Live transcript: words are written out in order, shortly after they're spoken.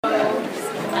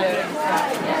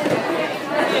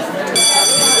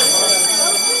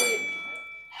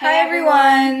Hi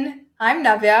everyone, I'm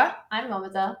Navya. I'm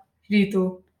Mamata.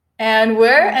 Ritu. And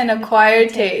we're an Acquired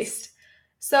Taste.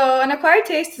 So, An Acquired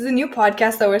Taste is a new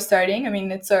podcast that we're starting. I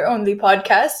mean, it's our only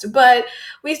podcast, but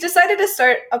we decided to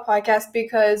start a podcast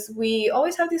because we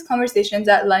always have these conversations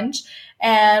at lunch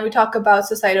and we talk about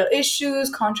societal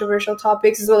issues, controversial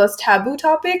topics, as well as taboo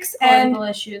topics. Political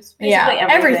issues. Basically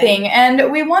everything.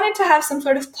 And we wanted to have some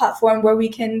sort of platform where we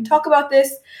can talk about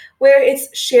this, where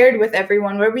it's shared with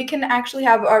everyone, where we can actually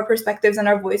have our perspectives and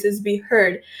our voices be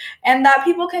heard, and that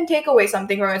people can take away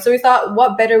something from it. So we thought,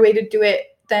 what better way to do it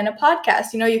than a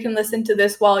podcast? You can listen to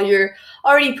this while you're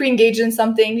already pre-engaged in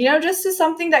something, just as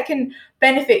something that can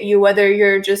benefit you, whether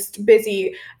you're just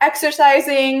busy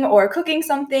exercising or cooking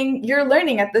something, you're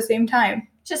learning at the same time.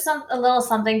 Just a little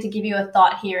something to give you a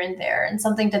thought here and there and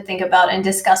something to think about and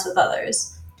discuss with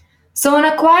others. So an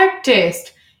acquired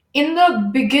taste. In the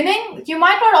beginning, you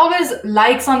might not always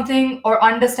like something or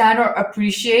understand or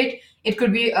appreciate. It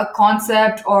could be a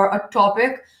concept or a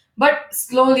topic. But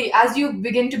slowly, as you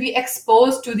begin to be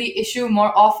exposed to the issue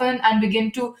more often and begin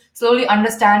to slowly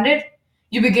understand it,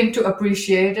 you begin to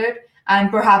appreciate it and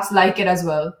perhaps like it as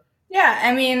well. Yeah,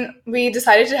 I mean, we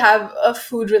decided to have a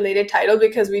food-related title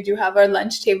because we do have our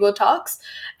lunch table talks,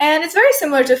 and it's very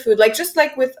similar to food. Just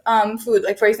like with food,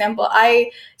 like for example, I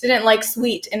didn't like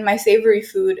sweet in my savory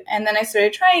food, and then I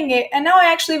started trying it, and now I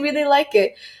actually really like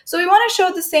it. So we want to show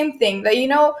the same thing, that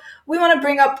we want to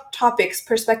bring up topics,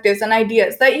 perspectives, and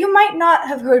ideas that you might not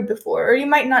have heard before, or you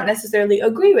might not necessarily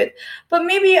agree with, but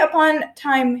maybe upon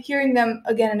time hearing them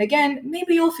again and again,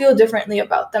 maybe you'll feel differently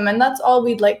about them, and that's all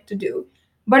we'd like to do.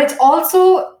 But it's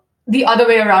also the other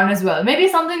way around as well. Maybe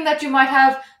something that you might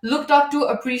have looked up to,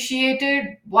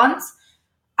 appreciated once.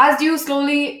 As you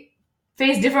slowly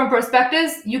face different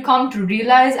perspectives, you come to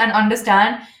realize and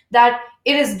understand that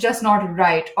it is just not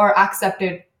right or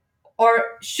accepted or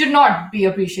should not be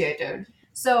appreciated.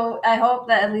 So I hope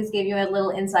that at least gave you a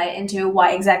little insight into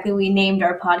why exactly we named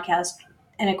our podcast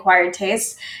An Acquired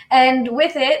Taste. And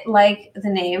with it, like the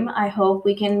name, I hope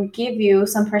we can give you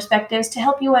some perspectives to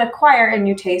help you acquire a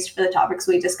new taste for the topics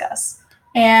we discuss.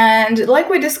 And like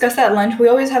we discussed at lunch, we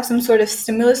always have some sort of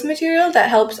stimulus material that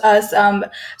helps us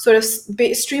sort of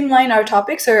streamline our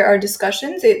topics or our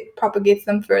discussions. It propagates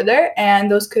them further.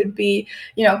 And those could be,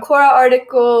 Quora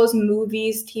articles,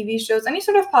 movies, TV shows, any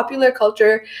sort of popular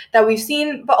culture that we've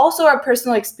seen, but also our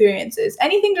personal experiences.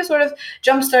 Anything to sort of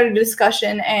jumpstart a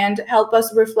discussion and help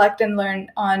us reflect and learn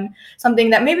on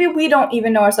something that maybe we don't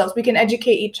even know ourselves. We can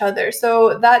educate each other.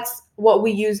 So that's what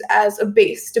we use as a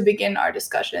base to begin our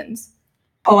discussions.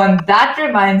 Oh, and that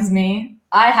reminds me,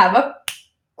 I have a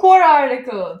Quora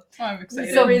article. Oh, I'm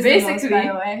excited. So by the basically,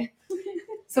 way.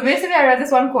 I read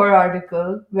this one Quora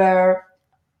article where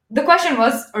the question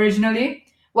was originally,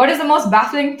 what is the most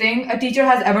baffling thing a teacher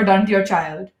has ever done to your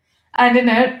child? And in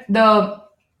it, the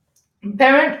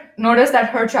parent noticed that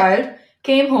her child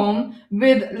came home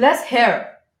with less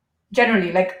hair,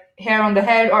 generally, like hair on the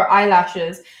head or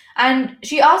eyelashes. And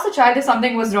she asked the child if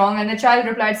something was wrong, and the child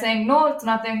replied saying, no, it's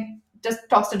nothing, just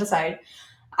tossed it aside.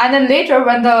 And then later,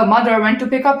 when the mother went to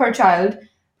pick up her child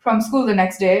from school the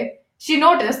next day, she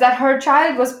noticed that her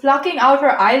child was plucking out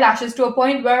her eyelashes to a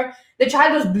point where the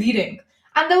child was bleeding.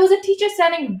 And there was a teacher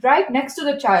standing right next to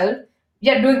the child,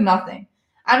 yet doing nothing.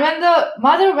 And when the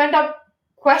mother went up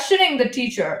questioning the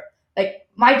teacher, like,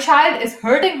 my child is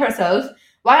hurting herself,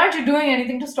 why aren't you doing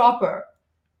anything to stop her?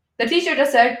 The teacher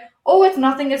just said, oh, it's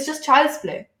nothing, it's just child's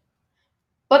play.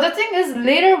 But the thing is,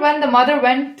 later when the mother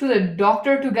went to the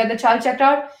doctor to get the child checked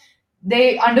out,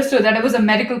 they understood that it was a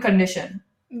medical condition.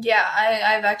 Yeah,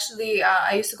 I've actually,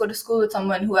 I used to go to school with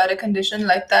someone who had a condition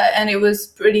like that, and it was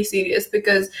pretty serious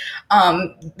because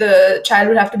the child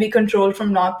would have to be controlled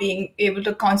from not being able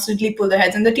to constantly pull their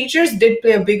heads. And the teachers did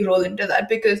play a big role into that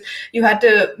because you had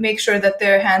to make sure that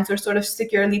their hands were sort of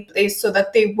securely placed so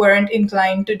that they weren't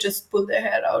inclined to just pull their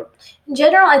hair out. In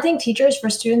general, I think teachers for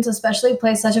students especially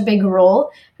play such a big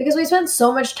role because we spend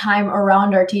so much time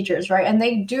around our teachers, right? And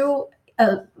they do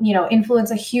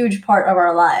influence a huge part of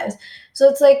our lives. So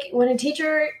it's like when a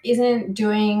teacher isn't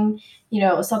doing,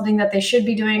 something that they should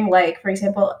be doing, like, for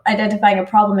example, identifying a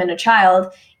problem in a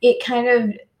child, it kind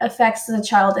of affects the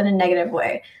child in a negative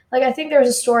way. Like, I think there was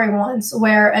a story once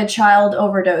where a child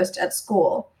overdosed at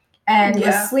school and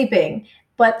was sleeping,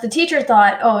 but the teacher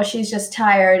thought, oh, she's just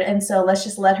tired, and so let's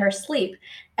just let her sleep.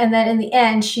 And then in the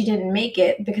end, she didn't make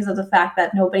it because of the fact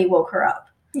that nobody woke her up.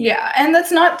 Yeah, and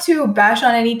that's not to bash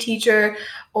on any teacher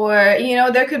or,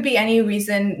 there could be any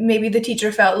reason. Maybe the teacher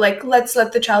felt like, let's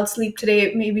let the child sleep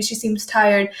today. Maybe she seems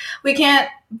tired. We can't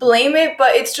blame it,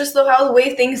 but it's just how the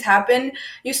way things happen,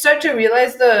 you start to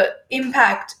realize the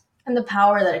impact And the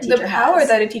power that a the teacher power has.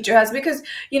 that a teacher has, because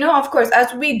of course,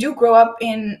 as we do grow up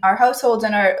in our households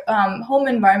and our home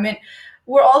environment,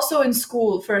 we're also in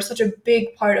school for such a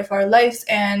big part of our lives,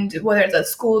 and whether it's at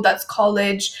school, that's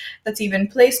college, that's even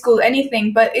play school,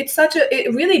 anything, but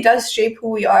it really does shape who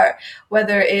we are,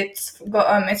 whether it's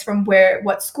from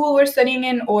what school we're studying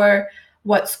in, or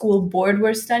what school board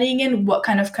we're studying in, what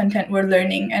kind of content we're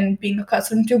learning and being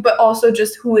accustomed to, but also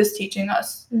just who is teaching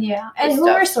us. Yeah, and Good who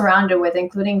we're stuff. surrounded with,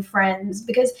 including friends,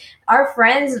 because our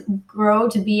friends grow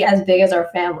to be as big as our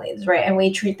families, right? And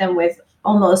we treat them with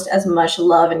almost as much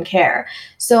love and care.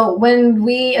 So when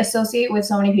we associate with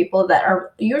so many people that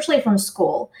are usually from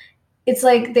school, it's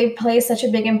like they play such a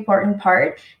big important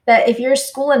part that if your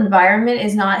school environment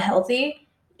is not healthy,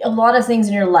 a lot of things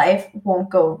in your life won't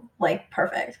go like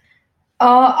perfect.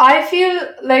 I feel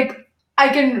like I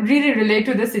can really relate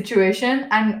to this situation,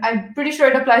 and I'm pretty sure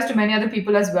it applies to many other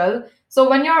people as well. So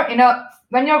when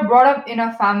you're brought up in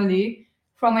a family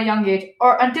from a young age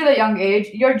or until a young age,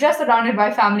 you're just surrounded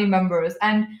by family members,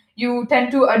 and you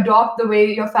tend to adopt the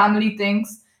way your family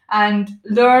thinks and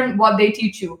learn what they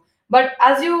teach you. But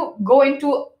as you go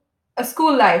into a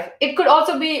school life, it could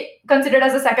also be considered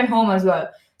as a second home as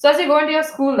well. So as you go into your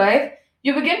school life,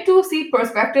 you begin to see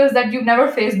perspectives that you've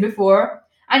never faced before,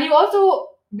 and you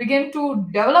also begin to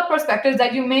develop perspectives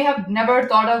that you may have never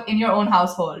thought of in your own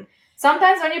household.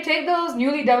 Sometimes when you take those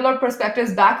newly developed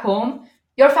perspectives back home,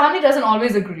 your family doesn't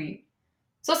always agree.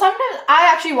 So sometimes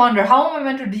I actually wonder, how am I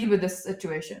meant to deal with this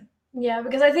situation? Yeah,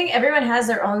 because I think everyone has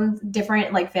their own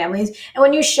different like families. And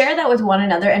when you share that with one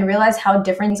another and realize how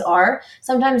different these are,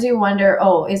 sometimes you wonder,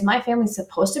 oh, is my family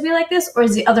supposed to be like this? Or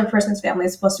is the other person's family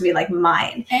supposed to be like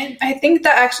mine? And I think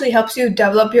that actually helps you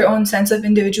develop your own sense of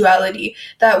individuality.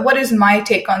 That what is my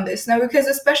take on this now? Because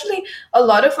especially a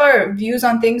lot of our views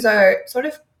on things are sort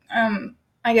of,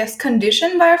 I guess,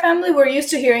 conditioned by our family. We're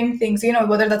used to hearing things,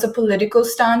 whether that's a political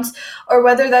stance or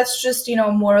whether that's just,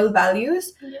 moral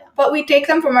values. Yeah. But we take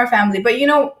them from our family. But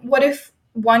what if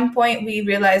one point we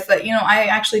realize that I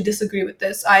actually disagree with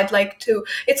this. I'd like to.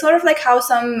 It's sort of like how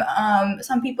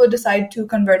some people decide to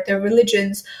convert their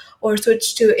religions or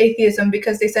switch to atheism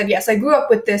because they said, yes, I grew up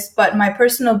with this, but my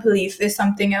personal belief is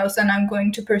something else, and I'm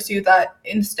going to pursue that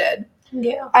instead.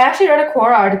 Yeah. I actually read a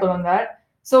Quora article on that.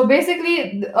 So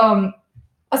basically,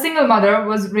 a single mother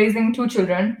was raising two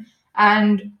children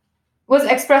and was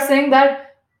expressing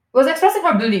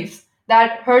her beliefs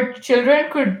that her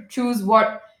children could choose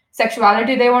what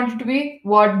sexuality they wanted to be,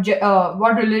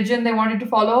 what religion they wanted to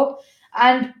follow,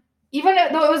 and even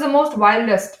though it was the most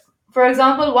wildest. For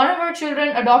example, one of her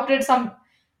children adopted some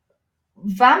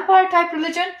vampire type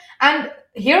religion, and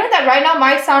hearing that right now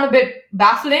might sound a bit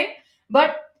baffling,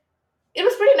 but it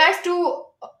was pretty nice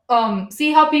to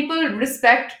see how people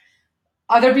respect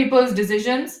other people's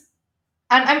decisions.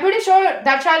 And I'm pretty sure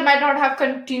that child might not have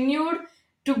continued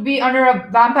to be under a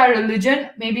vampire religion,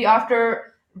 maybe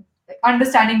after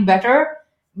understanding better.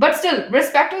 But still,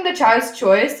 respecting the child's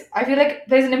choice, I feel like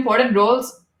plays an important role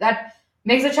that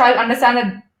makes the child understand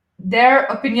that their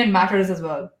opinion matters as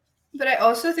well. But I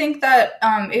also think that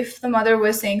if the mother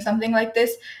was saying something like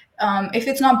this, if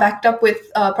it's not backed up with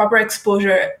proper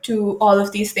exposure to all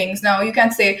of these things, now you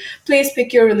can say, please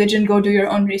pick your religion, go do your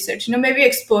own research. Maybe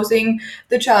exposing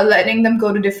the child, letting them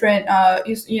go to different,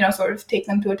 sort of take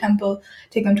them to a temple,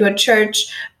 take them to a church,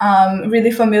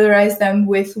 really familiarize them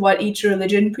with what each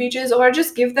religion preaches, or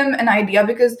just give them an idea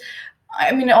because.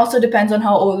 I mean, it also depends on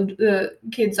how old the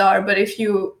kids are, but if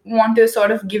you want to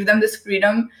sort of give them this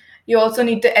freedom, you also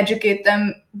need to educate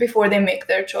them before they make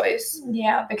their choice.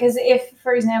 Yeah, because if,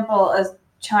 for example, a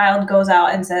child goes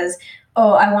out and says,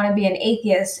 oh, I want to be an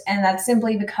atheist, and that's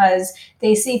simply because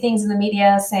they see things in the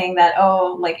media saying that,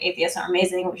 oh, like atheists are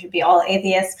amazing, we should be all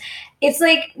atheists. It's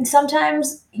like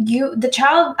sometimes the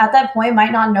child at that point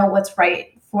might not know what's right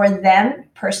for them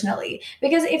personally.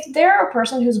 Because if they're a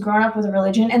person who's grown up with a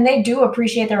religion and they do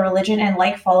appreciate their religion and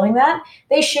like following that,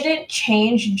 they shouldn't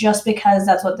change just because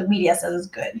that's what the media says is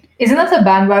good. Isn't that the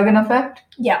bandwagon effect?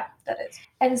 Yeah, that is.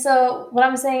 And so what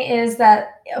I'm saying is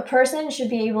that a person should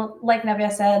be able, like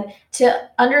Navya said, to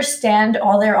understand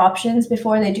all their options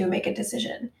before they do make a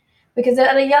decision. Because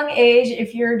at a young age,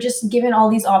 if you're just given all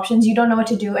these options, you don't know what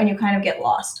to do and you kind of get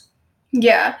lost.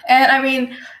 Yeah, and I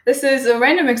mean, this is a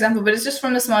random example, but it's just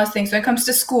from the smallest things. When it comes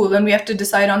to school and we have to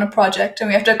decide on a project and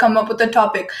we have to come up with a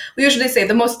topic, we usually say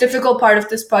the most difficult part of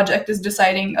this project is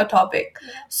deciding a topic.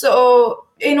 Yeah. So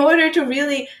in order to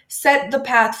really set the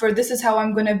path for this is how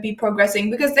I'm going to be progressing,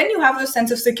 because then you have a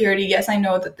sense of security. Yes, I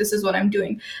know that this is what I'm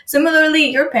doing. Similarly,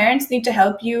 your parents need to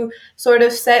help you sort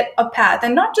of set a path,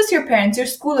 and not just your parents, your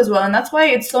school as well. And that's why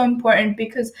it's so important,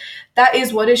 because that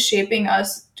is what is shaping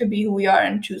us to be who we are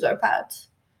and choose our paths.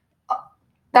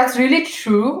 That's really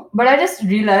true, but I just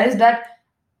realized that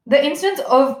the instance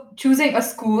of choosing a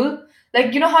school,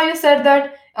 like how you said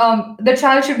that the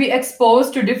child should be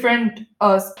exposed to different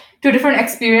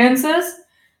experiences.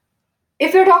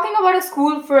 If you're talking about a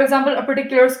school, for example, a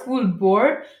particular school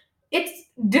board, it's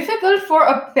difficult for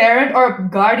a parent or a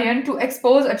guardian to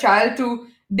expose a child to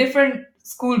different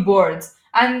school boards,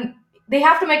 and they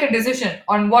have to make a decision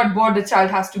on what board the child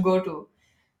has to go to.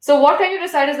 So, what can you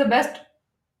decide is the best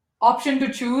option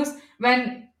to choose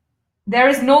when there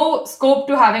is no scope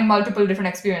to having multiple different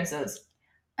experiences?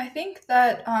 I think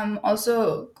that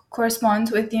also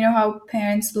corresponds with how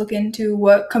parents look into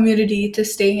what community to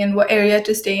stay in, what area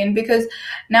to stay in, because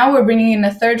now we're bringing in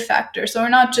a third factor. So we're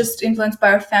not just influenced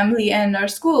by our family and our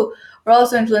school, we're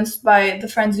also influenced by the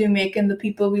friends we make and the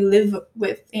people we live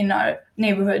with in our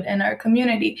neighborhood and our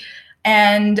community.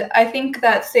 And I think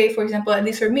that, say, for example, at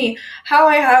least for me, how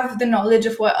I have the knowledge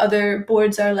of what other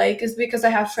boards are like is because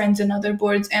I have friends in other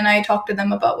boards and I talk to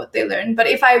them about what they learn. But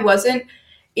if I wasn't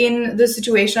in the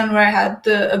situation where I had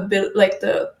the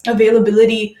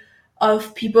availability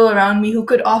of people around me who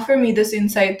could offer me this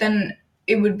insight, then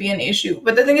it would be an issue.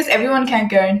 But the thing is, everyone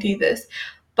can't guarantee this.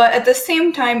 But at the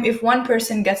same time, if one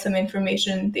person gets some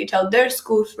information, they tell their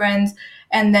school friends,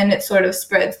 and then it sort of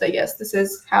spreads that yes, this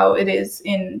is how it is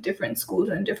in different schools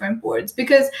and different boards.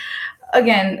 Because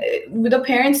again, the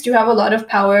parents do have a lot of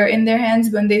power in their hands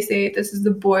when they say this is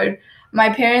the board. My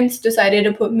parents decided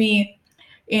to put me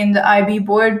in the IB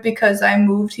board because I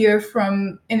moved here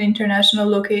from an international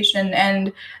location,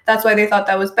 and that's why they thought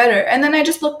that was better. And then I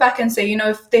just look back and say,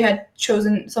 if they had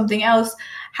chosen something else,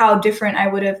 how different I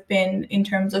would have been in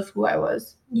terms of who I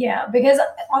was. Yeah, because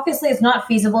obviously it's not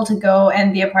feasible to go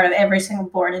and be a part of every single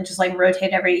board and just like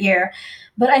rotate every year.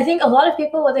 But I think a lot of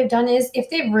people, what they've done is if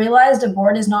they've realized a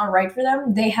board is not right for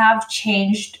them, they have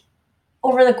changed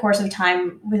over the course of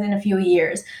time within a few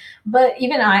years. But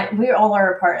even we all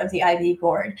are a part of the IB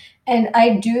board. And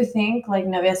I do think, like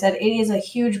Navya said, it is a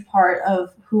huge part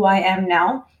of who I am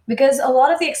now, because a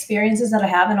lot of the experiences that I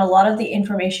have and a lot of the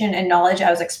information and knowledge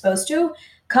I was exposed to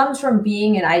comes from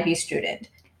being an IB student.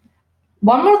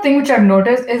 One more thing which I've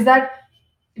noticed is that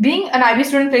being an IB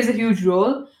student plays a huge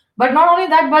role. But not only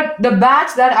that, but the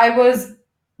batch that I was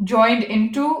joined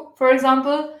into, for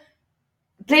example,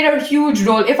 played a huge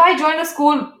role. If I joined a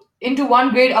school into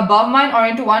one grade above mine or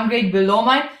into one grade below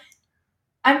mine,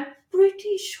 I'm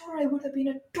pretty sure I would have been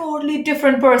a totally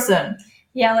different person.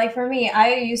 Yeah, like for me,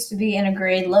 I used to be in a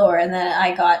grade lower and then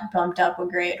I got bumped up a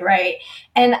grade, right?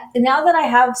 And now that I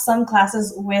have some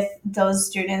classes with those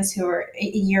students who are a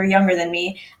year younger than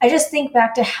me, I just think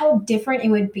back to how different it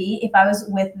would be if I was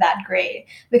with that grade.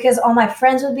 Because all my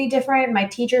friends would be different, my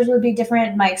teachers would be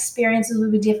different, my experiences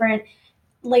would be different.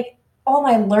 Like all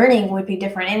my learning would be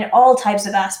different in all types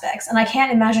of aspects. And I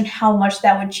can't imagine how much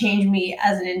that would change me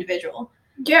as an individual.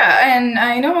 Yeah, and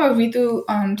I know Ritu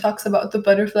talks about the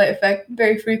butterfly effect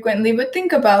very frequently, but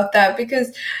think about that,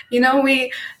 because we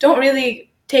don't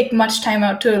really take much time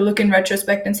out to look in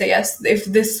retrospect and say, yes, if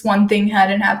this one thing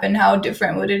hadn't happened, how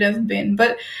different would it have been?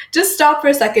 But just stop for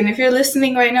a second. If you're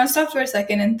listening right now, stop for a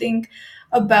second and think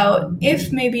about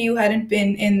if maybe you hadn't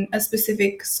been in a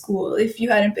specific school, if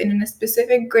you hadn't been in a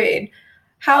specific grade,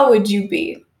 how would you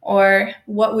be? Or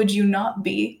what would you not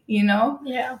be,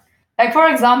 Yeah. Like, for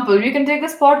example, you can take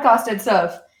this podcast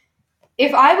itself.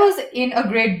 If I was in a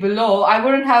grade below, I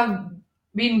wouldn't have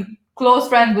been close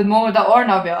friends with Momita or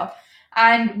Navya.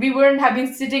 And we wouldn't have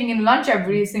been sitting in lunch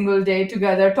every single day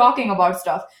together talking about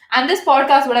stuff. And this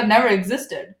podcast would have never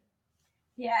existed.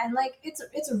 Yeah, and like it's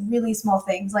really small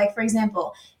things. Like for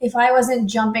example, if I wasn't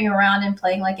jumping around and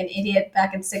playing like an idiot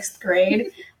back in 6th grade,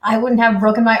 I wouldn't have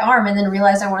broken my arm and then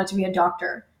realized I wanted to be a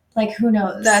doctor. Like who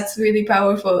knows? That's really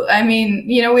powerful. I mean,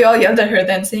 we all yelled at her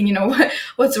then saying,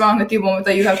 what's wrong with you,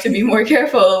 Momita? You have to be more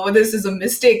careful. Well, this is a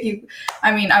mistake.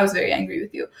 I was very angry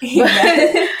with you.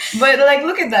 But, but like,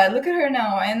 look at that. Look at her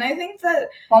now. And I think that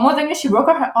one more thing is she broke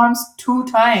her arms 2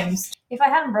 times. If I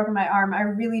hadn't broken my arm, I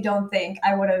really don't think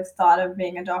I would have thought of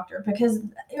being a doctor, because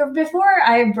before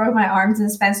I broke my arms and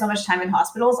spent so much time in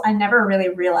hospitals, I never really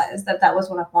realized that that was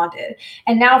what I wanted.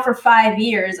 And now for 5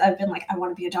 years, I've been like, I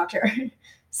want to be a doctor.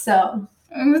 So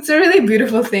it's a really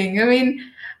beautiful thing. I mean,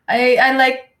 I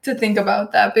like to think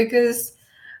about that because,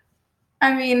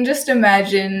 just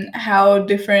imagine how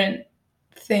different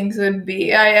things would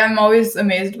be. I am always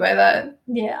amazed by that.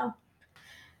 Yeah.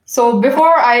 So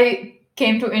before I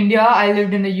came to India, I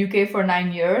lived in the UK for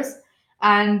 9 years.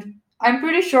 And I'm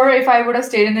pretty sure if I would have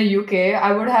stayed in the UK,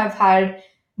 I would have had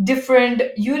different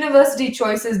university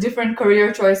choices, different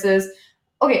career choices.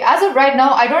 Okay, as of right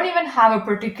now, I don't even have a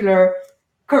particular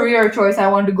career choice I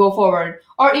want to go forward,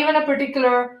 or even a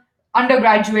particular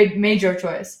undergraduate major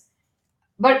choice.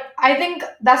 But I think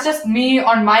that's just me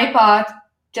on my path,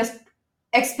 just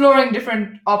exploring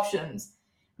different options.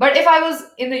 But if I was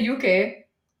in the UK,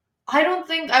 I don't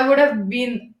think I would have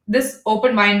been this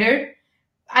open minded.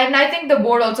 And I think the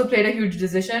board also played a huge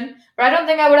decision, but I don't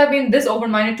think I would have been this open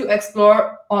minded to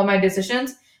explore all my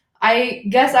decisions. I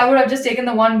guess I would have just taken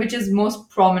the one which is most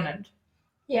prominent.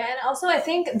 Yeah, and also I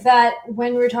think that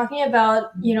when we're talking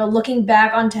about, looking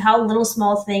back onto how little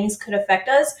small things could affect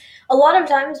us, a lot of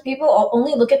times people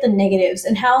only look at the negatives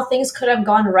and how things could have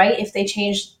gone right if they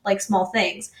changed like small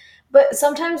things. But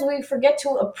sometimes we forget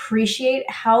to appreciate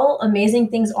how amazing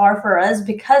things are for us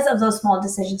because of those small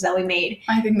decisions that we made.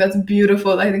 I think that's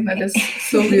beautiful. I think that is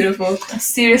so beautiful.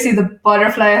 Seriously, the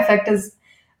butterfly effect is.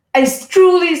 I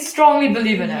truly, strongly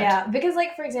believe in it. Yeah, because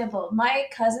like for example, my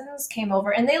cousins came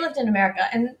over and they lived in America,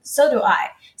 and so do I.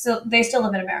 So they still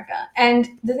live in America. And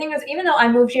the thing is, even though I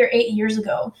moved here 8 years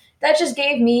ago, that just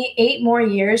gave me 8 more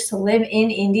years to live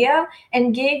in India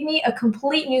and gave me a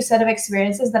complete new set of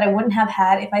experiences that I wouldn't have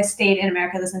had if I stayed in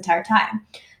America this entire time.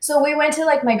 So we went to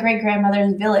like my great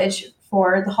grandmother's village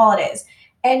for the holidays.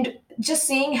 And just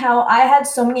seeing how I had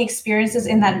so many experiences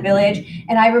in that village,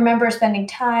 and I remember spending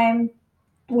time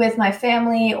with my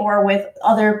family or with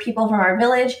other people from our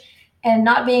village, and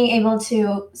not being able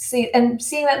to see and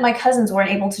seeing that my cousins weren't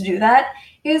able to do that,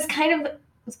 it was kind of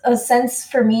a sense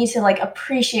for me to like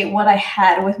appreciate what I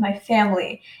had with my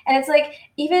family. And it's like,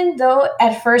 even though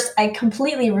at first I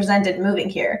completely resented moving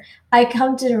here, I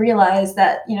come to realize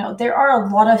that, there are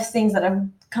a lot of things that have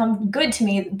come good to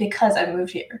me because I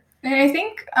moved here. And I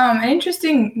think an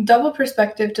interesting double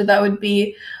perspective to that would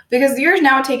be, because you're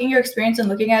now taking your experience and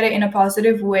looking at it in a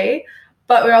positive way,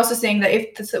 but we're also saying that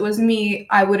if this was me,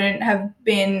 I wouldn't have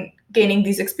been gaining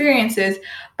these experiences.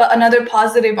 But another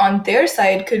positive on their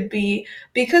side could be,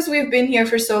 because we've been here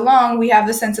for so long, we have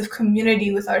the sense of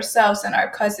community with ourselves and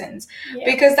our cousins. Yeah.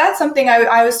 Because that's something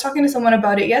I was talking to someone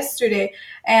about it yesterday,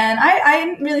 and I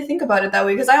didn't really think about it that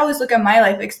way, because I always look at my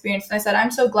life experience and I said,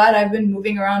 I'm so glad I've been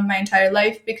moving around my entire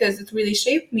life because it's really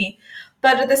shaped me.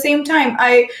 But at the same time,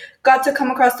 I got to come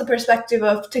across the perspective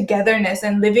of togetherness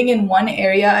and living in one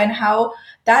area, and how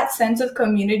that sense of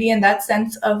community and that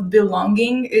sense of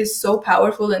belonging is so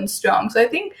powerful and strong. So I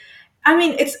think, I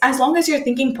mean, it's as long as you're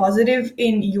thinking positive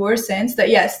in your sense that,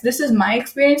 yes, this is my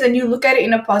experience, and you look at it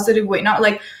in a positive way, not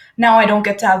like, now I don't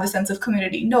get to have the sense of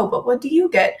community. No, but what do you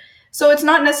get? So it's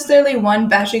not necessarily one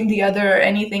bashing the other or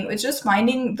anything. It's just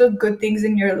finding the good things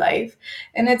in your life.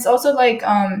 And it's also like,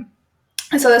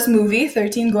 I saw this movie,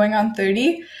 13 Going on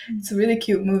 30. It's a really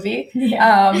cute movie.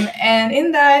 Yeah. And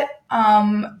in that,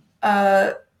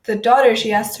 the daughter,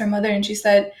 she asked her mother and she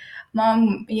said,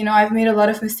 Mom, I've made a lot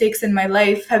of mistakes in my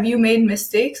life. Have you made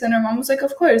mistakes? And her mom was like,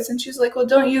 of course. And she was like, well,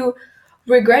 don't you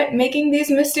regret making these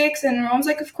mistakes? And her mom's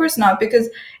like, of course not, because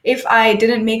if I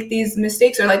didn't make these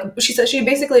mistakes, or like she said, she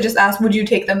basically just asked, would you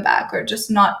take them back or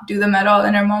just not do them at all?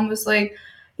 And her mom was like,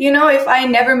 if I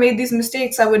never made these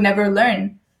mistakes, I would never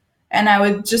learn, and I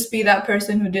would just be that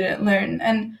person who didn't learn.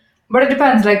 And But it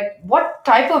depends, like what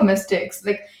type of mistakes.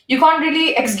 Like you can't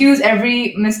really excuse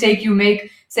every mistake you make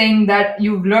saying that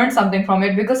you've learned something from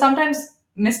it, because sometimes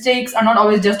mistakes are not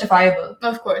always justifiable.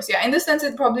 of course, yeah, in this sense,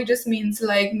 it probably just means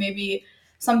like maybe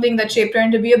something that shaped her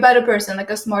into be a better person, like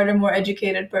a smarter, more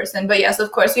educated person. But yes,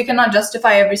 of course, you cannot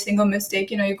justify every single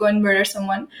mistake. You go and murder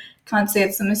someone, can't say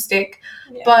it's a mistake.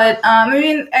 Yeah. But I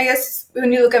mean, I guess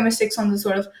when you look at mistakes on the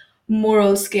sort of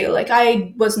moral scale, like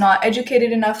I was not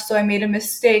educated enough, so I made a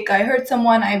mistake, I hurt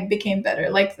someone, I became better,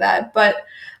 like that. But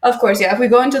of course, yeah, if we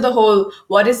go into the whole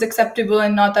what is acceptable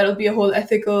and not, that'll be a whole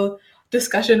ethical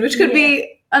discussion, which could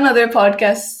be another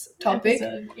podcast topic.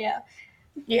 Episode, yeah.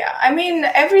 Yeah, I mean,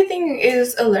 everything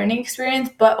is a learning experience,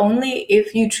 but only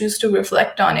if you choose to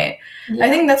reflect on it. Yeah. I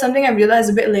think that's something I realized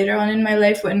a bit later on in my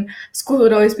life, when school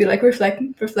would always be like,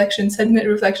 reflections, submit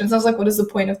reflections. I was like, what is the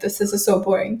point of this? This is so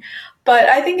boring. But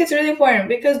I think it's really important,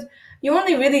 because you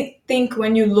only really think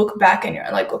when you look back and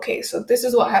you're like, okay, so this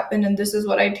is what happened and this is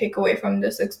what I take away from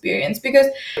this experience. Because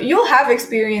you'll have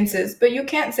experiences, but you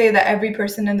can't say that every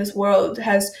person in this world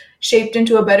has shaped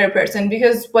into a better person,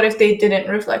 because what if they didn't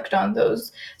reflect on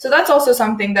those? So that's also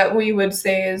something that we would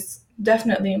say is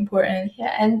definitely important.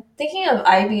 Yeah, and thinking of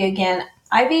Ivy again,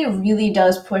 Ivy really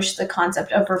does push the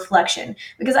concept of reflection,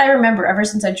 because I remember ever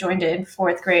since I joined it in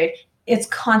fourth grade, it's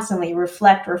constantly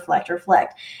reflect, reflect,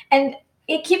 reflect. And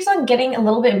it keeps on getting a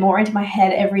little bit more into my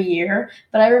head every year.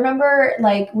 But I remember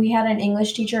like we had an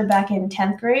English teacher back in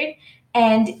 10th grade,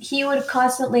 and he would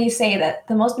constantly say that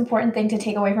the most important thing to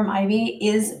take away from Ivy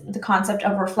is the concept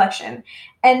of reflection.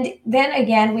 And then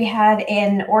again, we had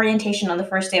an orientation on the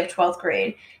first day of 12th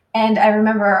grade. And I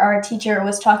remember our teacher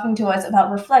was talking to us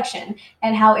about reflection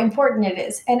and how important it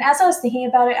is. And as I was thinking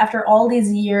about it after all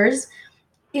these years,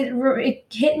 it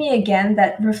hit me again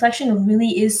that reflection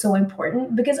really is so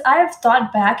important, because I've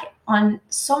thought back on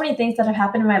so many things that have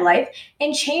happened in my life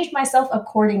and changed myself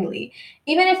accordingly.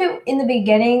 Even if it in the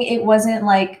beginning it wasn't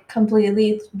like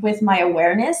completely with my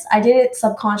awareness, I did it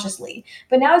subconsciously.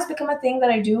 But now it's become a thing that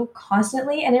I do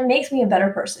constantly, and it makes me a better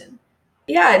person.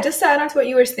 Yeah, just to add on to what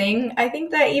you were saying, I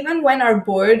think that even when our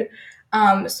board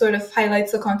sort of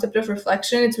highlights the concept of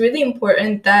reflection, it's really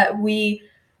important that we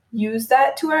use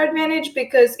that to our advantage,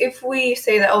 because if we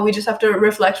say that, oh, we just have to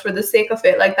reflect for the sake of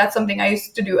it, like that's something I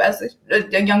used to do as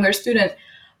a younger student.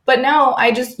 But now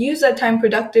I just use that time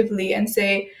productively and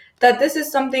say that this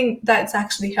is something that's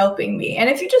actually helping me. And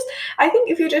I think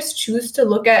if you just choose to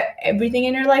look at everything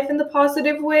in your life in the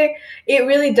positive way, it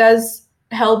really does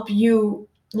help you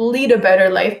lead a better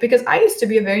life, because I used to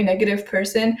be a very negative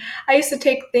person. I used to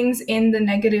take things in the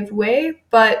negative way,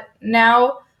 but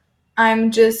now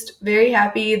I'm just very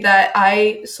happy that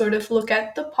I sort of look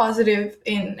at the positive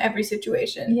in every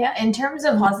situation. Yeah, in terms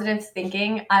of positive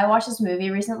thinking, I watched this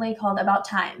movie recently called About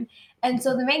Time. And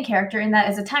so the main character in that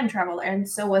is a time traveler, and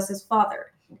so was his father.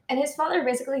 And his father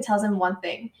basically tells him one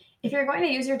thing: if you're going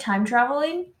to use your time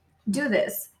traveling, do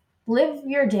this. Live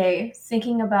your day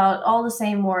thinking about all the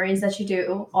same worries that you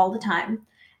do all the time,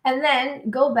 and then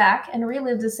go back and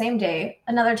relive the same day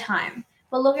another time.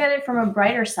 But look at it from a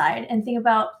brighter side and think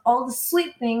about all the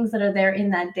sweet things that are there in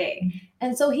that day.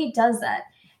 And so he does that.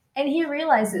 And he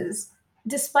realizes,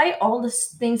 despite all the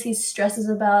things he stresses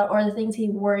about or the things he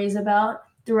worries about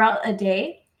throughout a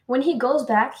day, when he goes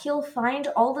back, he'll find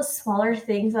all the smaller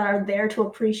things that are there to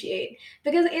appreciate.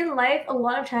 Because in life, a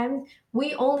lot of times,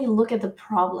 we only look at the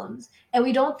problems and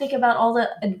we don't think about all the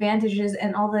advantages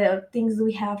and all the things that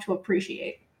we have to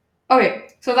appreciate. Okay,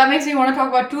 so that makes me want to talk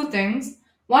about two things.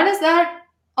 One is that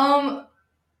um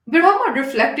we're talking about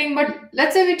reflecting, but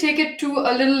let's say we take it to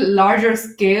a little larger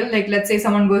scale. Like, let's say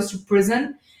someone goes to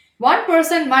prison. One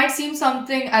person might seem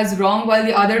something as wrong while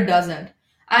the other doesn't.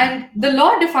 And the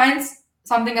law defines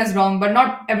something as wrong, but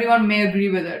not everyone may agree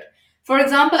with it. For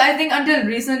example, I think until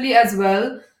recently as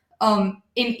well,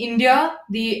 in India,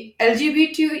 the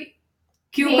LGBTQ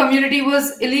Being- community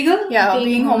was illegal. Yeah, Being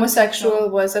being homosexual. homosexual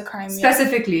was a crime.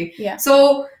 Specifically. Yeah.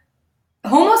 So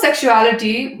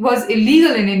homosexuality was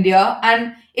illegal in India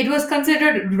and it was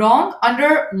considered wrong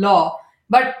under law.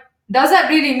 But does that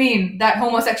really mean that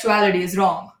homosexuality is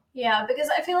wrong? Yeah, because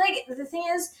I feel like the thing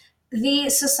is, the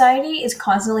society is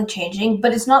constantly changing,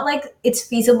 but it's not like it's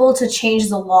feasible to change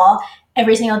the law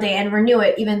every single day and renew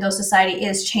it, even though society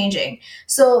is changing.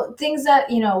 So things that,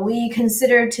 we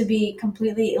considered to be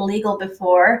completely illegal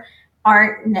before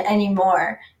aren't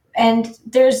anymore. And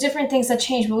there's different things that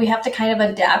change, but we have to kind of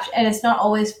adapt, and it's not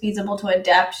always feasible to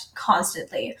adapt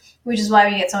constantly, which is why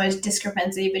we get so much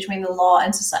discrepancy between the law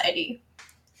and society.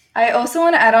 I also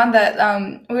want to add on that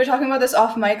we were talking about this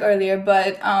off mic earlier,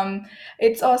 but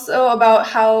it's also about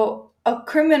how a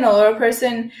criminal or a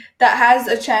person that has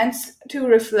a chance to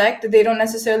reflect, they don't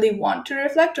necessarily want to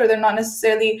reflect, or they're not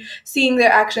necessarily seeing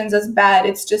their actions as bad.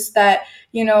 It's just that,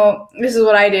 this is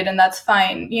what I did and that's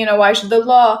fine. Why should the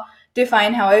law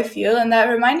define how I feel? And that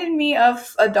reminded me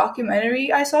of a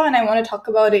documentary I saw, and I want to talk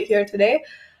about it here today,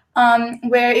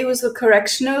 where it was a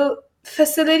correctional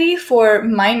facility for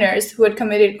minors who had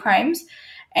committed crimes.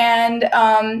 And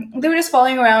they were just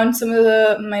following around some of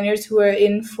the minors who were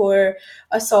in for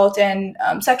assault and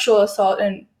sexual assault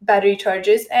and battery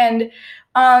charges. And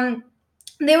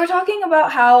they were talking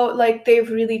about how like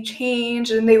they've really changed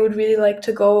and they would really like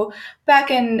to go back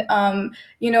and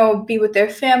be with their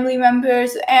family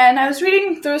members. And I was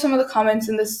reading through some of the comments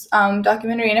in this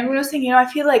documentary, and everyone was saying, I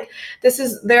feel like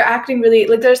they're acting really,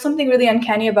 like there's something really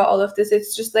uncanny about all of this.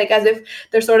 It's just like as if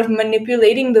they're sort of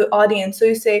manipulating the audience. So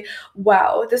you say,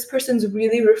 wow, this person's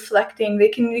really reflecting,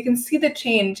 you can see the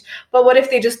change. But what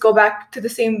if they just go back to the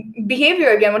same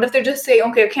behavior again? What if they just say,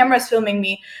 okay, a camera's filming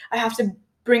me, I have to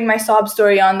bring my sob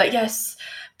story on that, yes,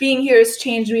 being here has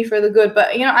changed me for the good, but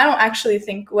I don't actually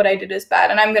think what I did is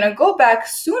bad, and I'm gonna go back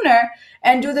sooner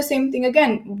and do the same thing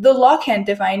again. The law can't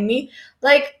define me.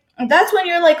 Like, that's when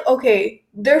you're like, okay,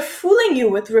 they're fooling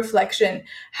you with reflection.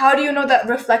 How do you know that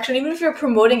reflection, even if you're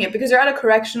promoting it, because you're at a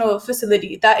correctional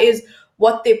facility, that is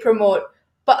what they promote,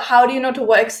 but how do you know to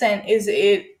what extent is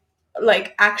it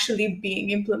like actually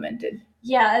being implemented.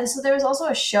 Yeah, and so there was also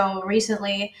a show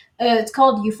recently. It's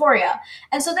called Euphoria,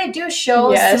 and so they do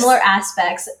show Yes. similar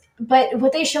aspects. But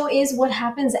what they show is what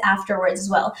happens afterwards as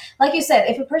well. Like you said,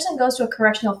 if a person goes to a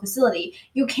correctional facility,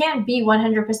 you can't be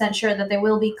 100% sure that they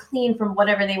will be clean from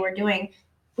whatever they were doing,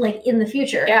 like in the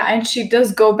future. Yeah, and she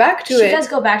does go back to She it. does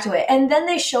go back to it. And then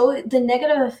they show the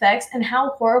negative effects and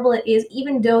how horrible it is,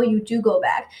 even though you do go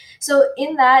back. So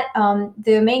in that,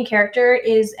 the main character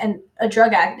is a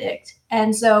drug addict.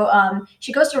 And so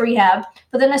she goes to rehab,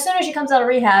 but then as soon as she comes out of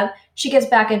rehab, she gets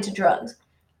back into drugs.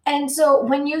 And so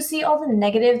when you see all the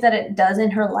negative that it does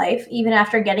in her life, even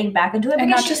after getting back into it, And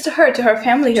because not just to her, to her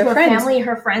family, to her her friends. family,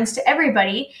 her friends, to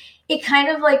everybody, it kind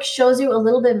of like shows you a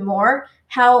little bit more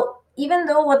how even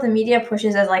though what the media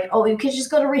pushes as like, oh, you could just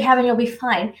go to rehab and you'll be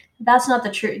fine, that's not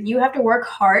the truth. You have to work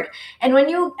hard. And when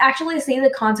you actually see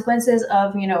the consequences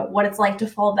of, what it's like to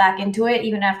fall back into it,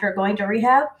 even after going to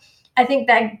rehab, I think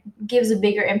that gives a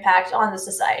bigger impact on the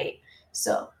society.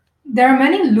 So There are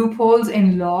many loopholes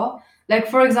in law. Like,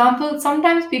 for example,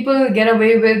 sometimes people get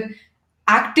away with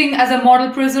acting as a model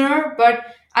prisoner,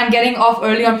 and getting off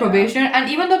early on Yeah. probation. And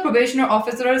even though probationer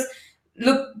officers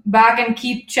look back and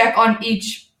keep check on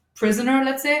each prisoner,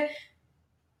 let's say,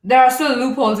 there are still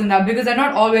loopholes in that because they're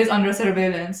not always under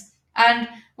surveillance. And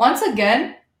once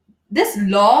again, this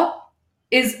law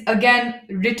is again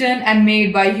written and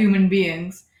made by human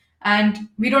beings. And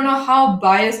we don't know how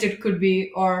biased it could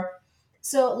be or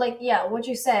So, like, yeah, what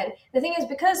you said. The thing is,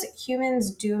 because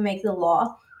humans do make the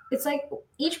law, it's like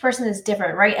each person is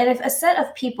different, right? And if a set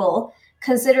of people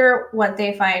consider what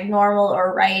they find normal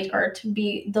or right or to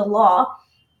be the law,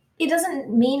 it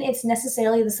doesn't mean it's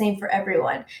necessarily the same for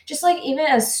everyone. Just like even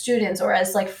as students or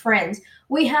as like friends,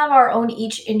 we have our own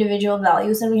each individual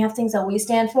values and we have things that we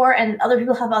stand for, and other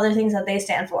people have other things that they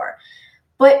stand for.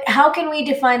 But how can we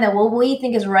define that what we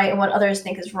think is right and what others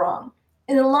think is wrong?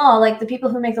 In the law, like the people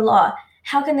who make the law,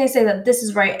 how can they say that this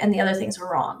is right and the other things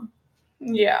are wrong?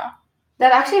 Yeah.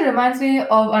 that actually reminds me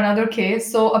of another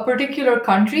case. So, a particular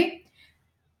country,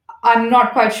 I'm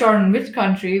not quite sure in which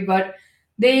country, but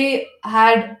they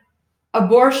had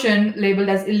abortion labeled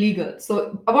as illegal.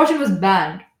 So, abortion was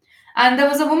banned. And there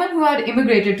was a woman who had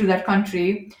immigrated to that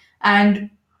country and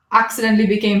accidentally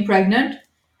became pregnant.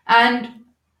 And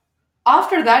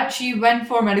after that, she went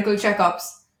for medical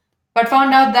checkups, but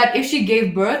found out that if she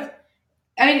gave birth,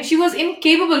 she was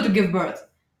incapable to give birth.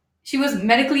 She was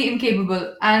medically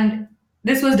incapable, and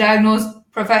this was diagnosed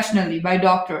professionally by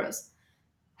doctors.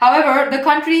 However, the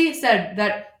country said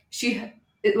that she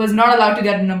it was not allowed to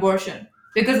get an abortion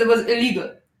because it was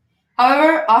illegal.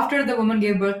 However, after the woman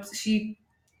gave birth, she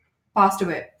passed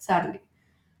away, sadly.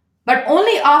 But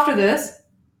only after this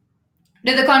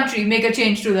did the country make a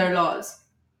change to their laws.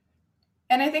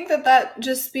 And I think that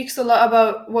just speaks a lot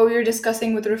about what we were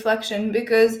discussing with reflection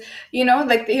because,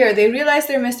 like here, they realized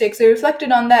their mistakes, they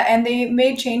reflected on that, and they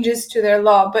made changes to their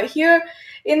law. But here,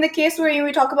 in the case where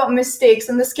we talk about mistakes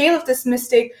and the scale of this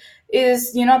mistake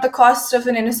is, the cost of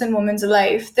an innocent woman's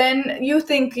life, then you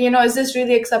think, is this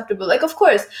really acceptable? Like, of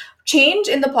course, change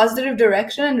in the positive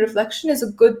direction and reflection is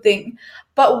a good thing.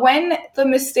 But when the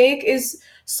mistake is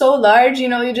so large,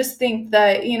 you just think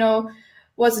that,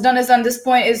 what's done is done. This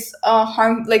point is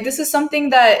harm. Like this is something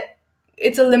that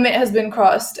it's a limit has been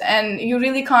crossed, and you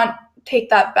really can't take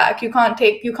that back. You can't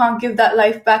give that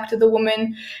life back to the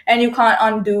woman, and you can't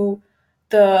undo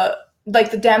the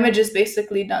the damage is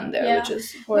basically done there, Yeah. which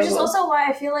is Which horrible. is also why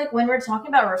I feel like when we're talking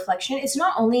about reflection, it's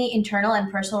not only internal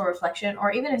and personal reflection,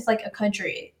 or even if it's like a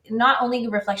country, not only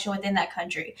reflection within that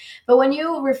country, but when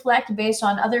you reflect based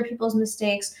on other people's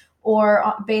mistakes or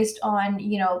based on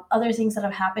other things that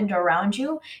have happened around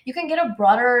you, you can get a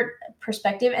broader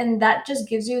perspective, and that just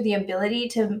gives you the ability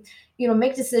to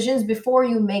make decisions before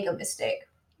you make a mistake.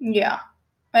 Yeah.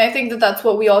 And I think that that's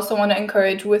what we also want to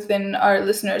encourage within our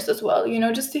listeners as well,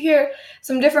 just to hear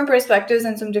some different perspectives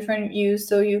and some different views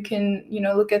so you can,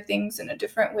 look at things in a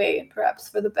different way, perhaps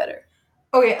for the better.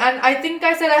 Okay, and I think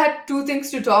I said I had two things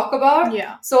to talk about.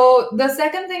 Yeah. So the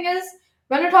second thing is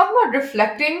when we're talking about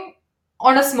reflecting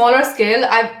on a smaller scale,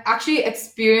 I've actually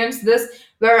experienced this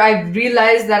where I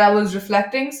realized that I was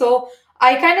reflecting. So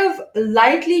I kind of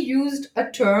lightly used a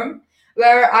term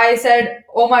where I said,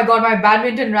 "Oh my God, my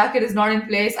badminton racket is not in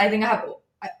place. I think I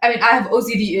have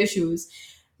OCD issues."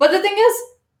 But the thing is,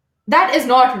 that is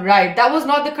not right. That was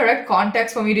not the correct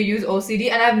context for me to use OCD,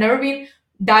 and I've never been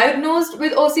diagnosed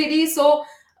with OCD. So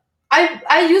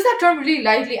I use that term really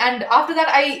lightly, and after that,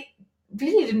 I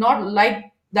really did not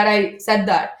like that I said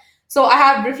that. So I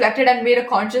have reflected and made a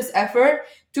conscious effort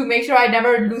to make sure I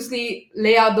never loosely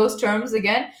lay out those terms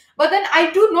again. But then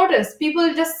I do notice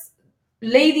people just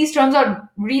lay these terms out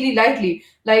really lightly.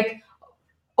 Like,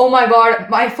 oh my god,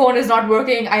 my phone is not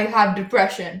working, I have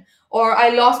depression. Or I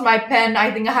lost my pen,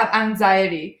 I think I have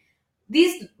anxiety.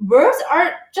 These words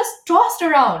are just tossed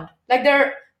around like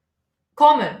they're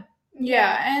common.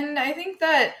 Yeah, and I think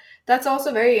that that's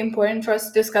also very important for us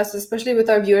to discuss, especially with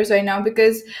our viewers right now,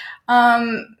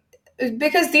 um,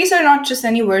 because these are not just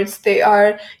any words. They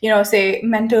are, say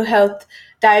mental health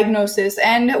diagnosis,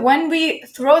 and when we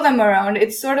throw them around,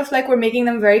 it's sort of like we're making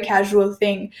them a very casual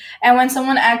thing. And when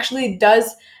someone actually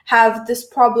does have this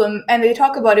problem and they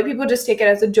talk about it, people just take it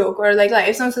as a joke, or like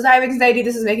if someone says I have anxiety,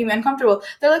 this is making me uncomfortable,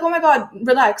 they're like, oh my god,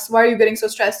 relax, why are you getting so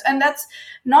stressed? And that's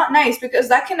not nice, because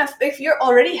that can if you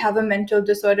already have a mental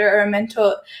disorder or a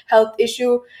mental health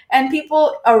issue, and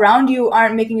people around you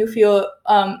aren't making you feel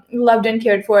loved and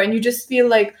cared for, and you just feel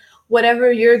like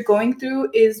whatever you're going through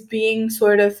is being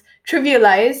sort of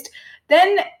trivialized,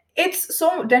 then it's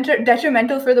so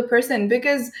detrimental for the person,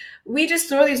 because we just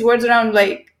throw these words around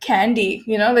like candy,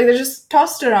 like they're just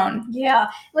tossed around. Yeah,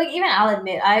 like even I'll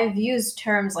admit, I've used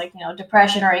terms like,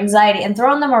 depression or anxiety and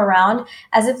thrown them around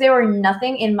as if they were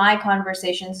nothing in my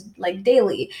conversations like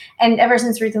daily. And ever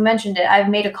since Ritu mentioned it, I've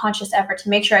made a conscious effort to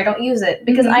make sure I don't use it,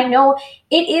 because I know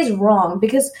it is wrong.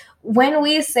 Because when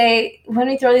we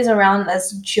throw these around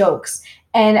as jokes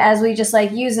and as we just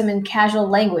like use them in casual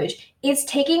language, it's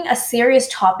taking a serious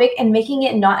topic and making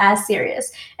it not as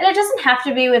serious. And it doesn't have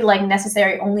to be with like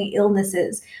necessary only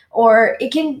illnesses, or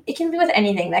it can be with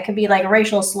anything. That could be like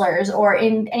racial slurs or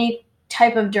in any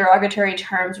type of derogatory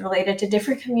terms related to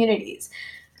different communities.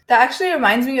 That actually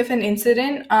reminds me of an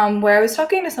incident where I was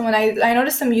talking to someone. I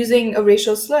noticed them using a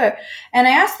racial slur. And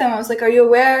I asked them, I was like, are you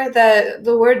aware that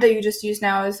the word that you just used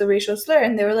now is a racial slur?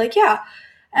 And they were like, yeah.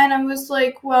 And I was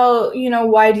like, well,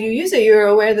 why do you use it? You're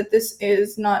aware that this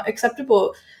is not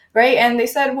acceptable, right? And they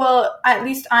said, well, at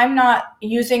least I'm not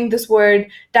using this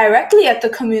word directly at the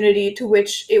community to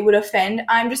which it would offend.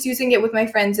 I'm just using it with my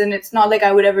friends, and it's not like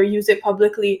I would ever use it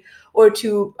publicly or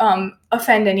to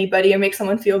offend anybody or make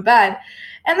someone feel bad.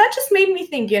 And that just made me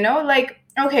think, like,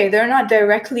 okay, they're not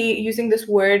directly using this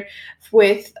word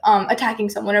with attacking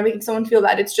someone or making someone feel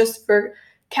bad. It's just for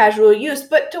casual use.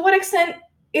 But to what extent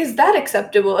is that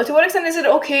acceptable? To what extent is it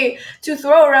okay to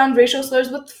throw around racial slurs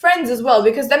with friends as well?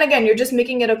 Because then again, you're just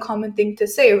making it a common thing to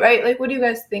say, right? Like, what do you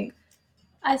guys think?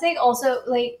 I think also,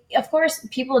 like, of course,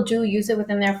 people do use it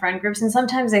within their friend groups, and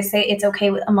sometimes they say it's okay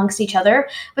amongst each other,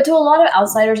 but to a lot of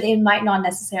outsiders, it might not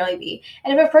necessarily be.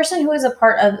 And if a person who is a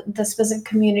part of the specific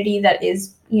community that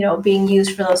is, being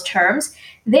used for those terms,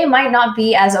 they might not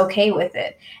be as okay with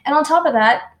it. And on top of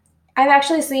that, I've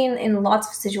actually seen in lots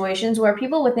of situations where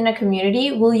people within a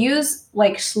community will use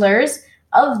like slurs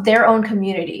of their own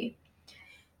community.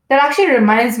 That actually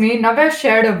reminds me, Navya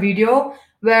shared a video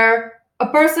where a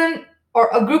person or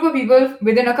a group of people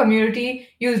within a community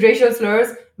used racial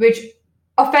slurs which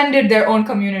offended their own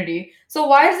community. So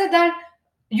why is it that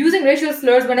using racial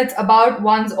slurs when it's about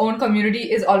one's own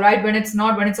community is all right, when it's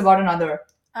not, when it's about another?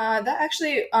 That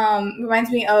actually reminds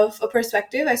me of a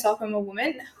perspective I saw from a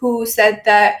woman who said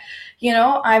that,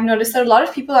 I've noticed that a lot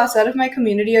of people outside of my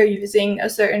community are using a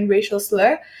certain racial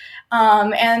slur.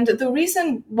 And the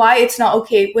reason why it's not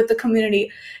okay with the community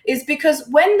is because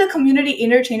when the community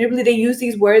interchangeably, they use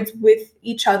these words with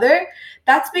each other,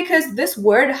 that's because this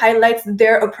word highlights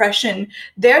their oppression,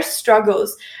 their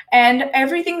struggles, and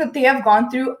everything that they have gone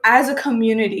through as a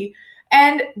community.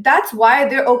 And that's why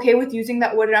they're okay with using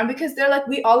that word around, because they're like,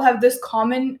 we all have this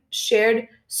common shared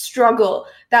struggle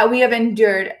that we have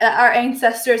endured, that our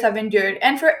ancestors have endured.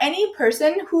 And for any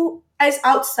person who is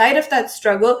outside of that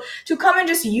struggle to come and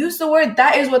just use the word,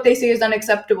 that is what they say is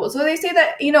unacceptable. So they say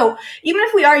that, even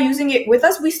if we are using it with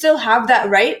us, we still have that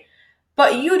right,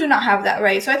 but you do not have that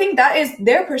right. So I think that is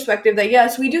their perspective, that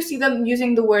yes, we do see them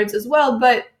using the words as well,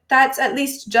 but that's at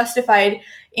least justified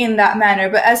in that manner.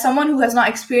 But as someone who has not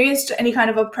experienced any kind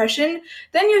of oppression,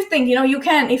 then you think, you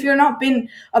can, if you're not been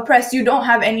oppressed, you don't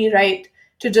have any right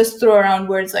to just throw around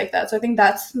words like that. So I think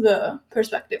that's the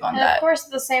perspective on and that. Of course,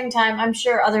 at the same time, I'm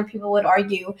sure other people would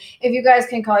argue, if you guys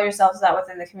can call yourselves that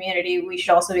within the community, we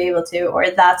should also be able to,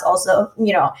 or that's also,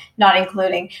 not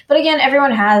including. But again,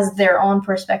 everyone has their own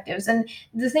perspectives. And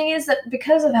the thing is that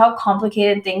because of how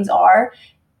complicated things are,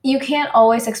 you can't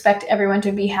always expect everyone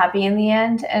to be happy in the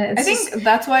end. And I think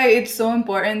that's why it's so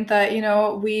important that,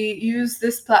 we use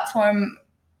this platform.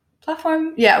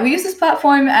 We use this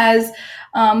platform as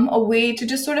a way to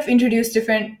just sort of introduce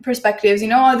different perspectives.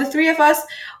 The three of us,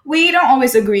 we don't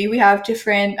always agree. We have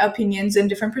different opinions and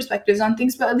different perspectives on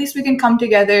things, but at least we can come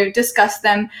together, discuss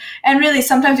them, and really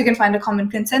sometimes you can find a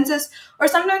common consensus, or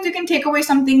sometimes you can take away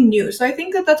something new. So I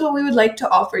think that that's what we would like to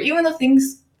offer, even though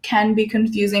things can be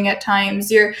confusing at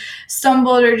times. You're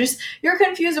stumbled or just you're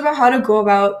confused about how to go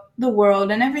about the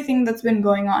world and everything that's been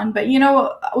going on. But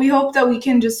we hope that we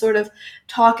can just sort of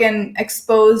talk and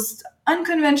expose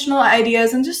unconventional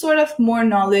ideas and just sort of more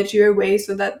knowledge your way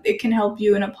so that it can help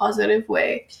you in a positive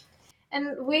way.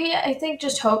 And we, I think,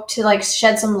 just hope to like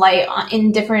shed some light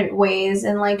in different ways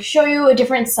and like show you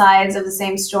different sides of the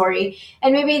same story.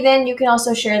 And maybe then you can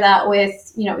also share that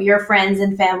with, your friends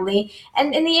and family.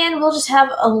 And in the end, we'll just have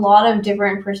a lot of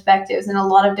different perspectives and a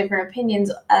lot of different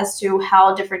opinions as to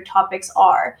how different topics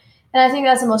are. And I think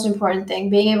that's the most important thing,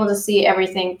 being able to see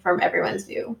everything from everyone's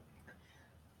view.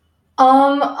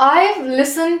 I've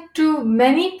listened to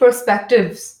many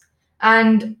perspectives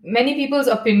and many people's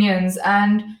opinions,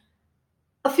 and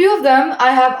a few of them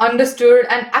I have understood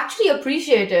and actually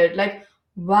appreciated. Like,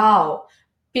 wow,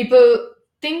 people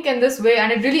think in this way,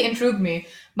 and it really intrigued me.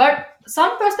 But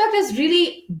some perspectives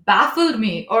really baffled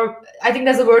me, or I think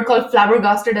there's a word called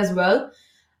flabbergasted as well.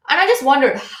 And I just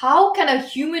wondered, how can a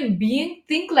human being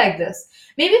think like this?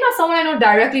 Maybe not someone I know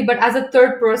directly, but as a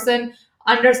third person,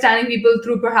 understanding people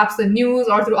through perhaps the news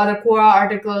or through other Quora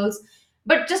articles.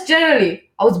 But just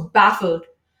generally, I was baffled.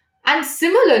 And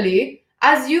similarly,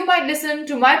 as you might listen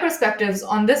to my perspectives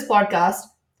on this podcast,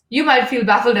 you might feel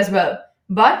baffled as well.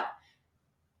 But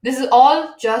this is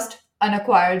all just an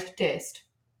acquired taste.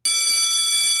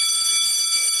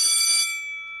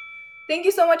 Thank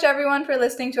you so much, everyone, for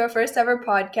listening to our first ever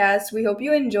podcast. We hope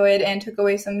you enjoyed and took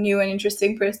away some new and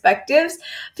interesting perspectives.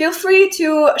 Feel free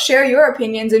to share your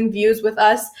opinions and views with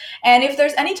us. And if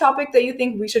there's any topic that you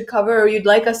think we should cover or you'd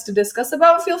like us to discuss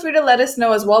about, feel free to let us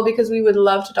know as well, because we would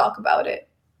love to talk about it.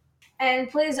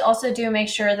 And please also do make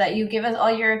sure that you give us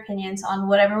all your opinions on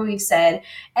whatever we've said,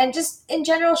 and just in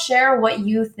general share what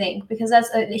you think, because that's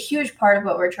a huge part of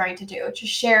what we're trying to do, to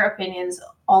share opinions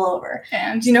all over.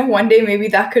 And one day maybe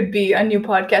that could be a new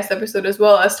podcast episode as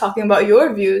well, us talking about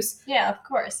your views. Yeah, of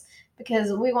course,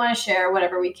 because we want to share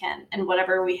whatever we can and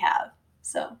whatever we have.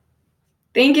 So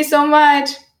thank you so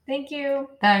much. Thank you.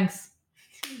 Thanks.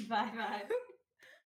 Bye.